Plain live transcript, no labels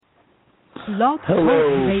Blog Hello,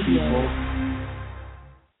 Talk Radio. people.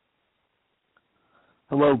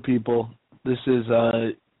 Hello, people. This is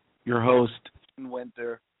your host, Finn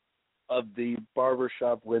Winter, of the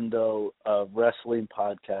Barbershop Window Wrestling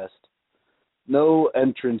Podcast. No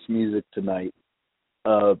entrance music tonight,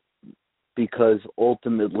 because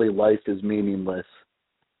ultimately life is meaningless,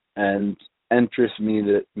 and entrance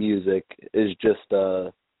music is just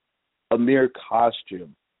a mere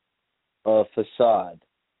costume, a facade,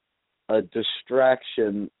 a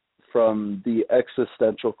distraction from the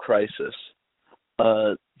existential crisis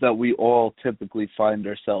that we all typically find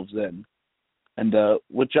ourselves in, and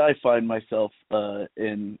which I find myself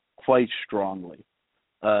in quite strongly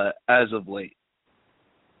as of late.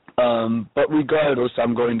 But regardless,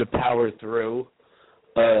 I'm going to power through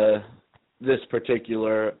this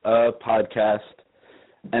particular podcast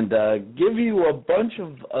and give you a bunch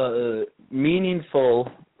of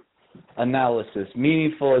meaningful analysis,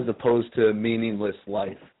 meaningful as opposed to meaningless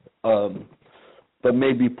life. But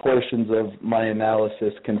maybe portions of my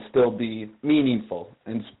analysis can still be meaningful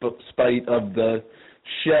in spite of the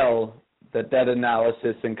shell that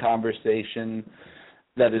analysis and conversation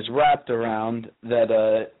that is wrapped around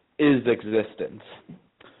that is existence,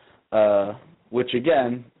 which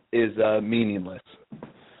again is meaningless.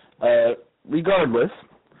 Regardless,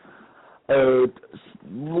 a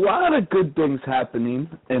lot of good things happening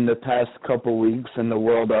in the past couple weeks in the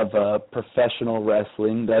world of professional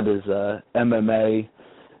wrestling, that is MMA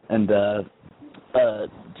and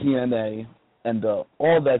TNA and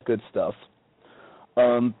all that good stuff,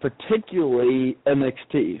 particularly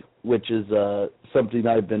NXT, which is something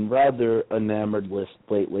I've been rather enamored with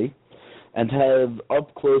lately and have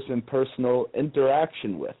up-close and personal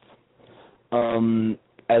interaction with.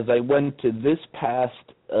 As I went to this past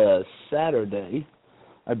Saturday,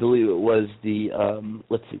 I believe it was the,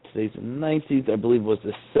 today's the 19th, I believe it was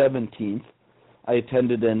the 17th, I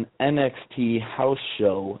attended an NXT house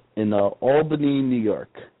show in Albany, New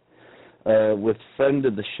York, with friend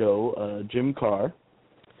of the show, Jim Carr,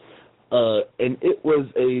 and it was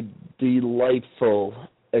a delightful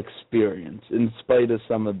experience, in spite of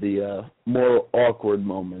some of the more awkward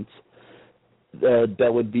moments that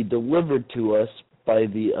would be delivered to us by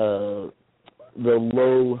the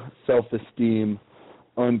low self-esteem,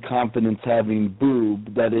 unconfidence-having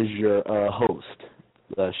boob that is your host,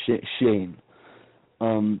 Shane.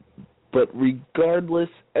 But regardless,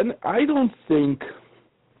 and I don't think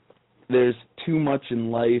there's too much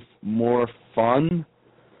in life more fun.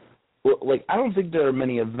 Like, I don't think there are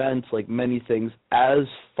many events, like many things, as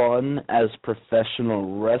fun as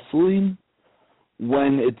professional wrestling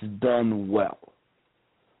when it's done well.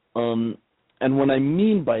 And what I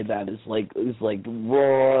mean by that is like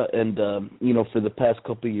Raw and for the past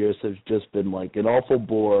couple of years has just been like an awful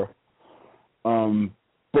bore.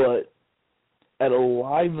 But at a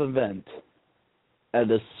live event,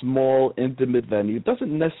 at a small, intimate venue, it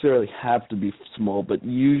doesn't necessarily have to be small, but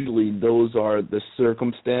usually those are the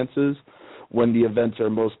circumstances when the events are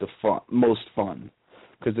most fun.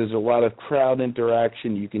 Because there's a lot of crowd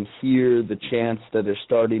interaction. You can hear the chants that are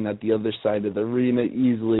starting at the other side of the arena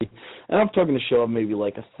easily. And I'm talking a show of maybe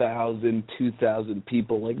like 1,000, 2,000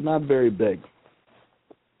 people, like not very big.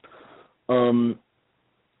 And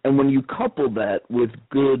when you couple that with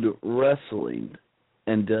good wrestling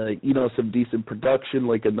and, some decent production,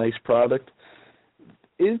 like a nice product,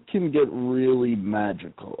 it can get really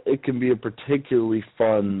magical. It can be a particularly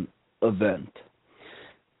fun event.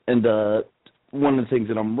 And, one of the things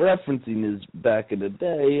that I'm referencing is back in the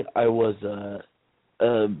day, I was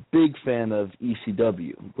a big fan of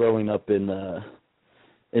ECW. Growing up in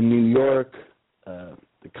New York, the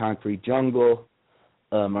Concrete Jungle,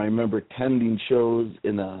 I remember attending shows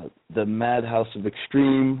in the Madhouse of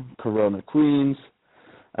Extreme, Corona, Queens.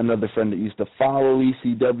 Another friend that used to follow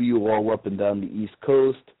ECW all up and down the East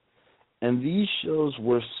Coast. And these shows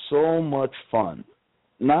were so much fun.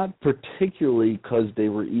 Not particularly because they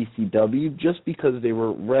were ECW, just because they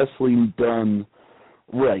were wrestling done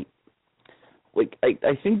right. Like,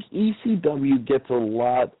 I think ECW gets a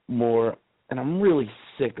lot more, and I'm really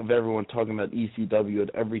sick of everyone talking about ECW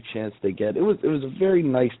at every chance they get. It was a very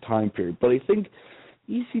nice time period, but I think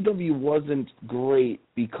ECW wasn't great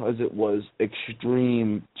because it was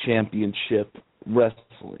Extreme Championship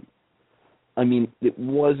Wrestling. I mean, it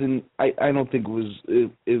wasn't. I don't think it was.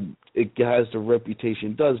 It has the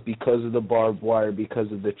reputation it does because of the barbed wire,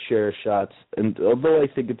 because of the chair shots, and although I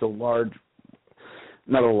think it's although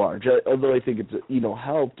I think it's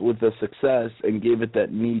helped with the success and gave it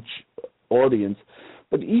that niche audience,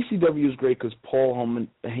 but ECW is great because Paul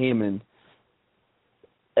Heyman,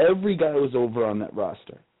 every guy was over on that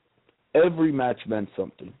roster. Every match meant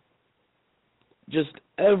something. just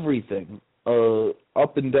everything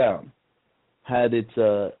up and down had its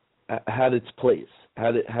place,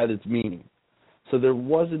 had its meaning. So there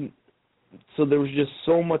was just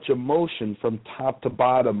so much emotion from top to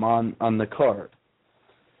bottom on the card.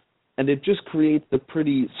 And it just creates a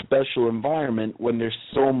pretty special environment when there's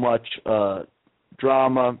so much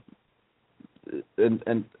drama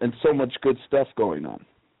and so much good stuff going on.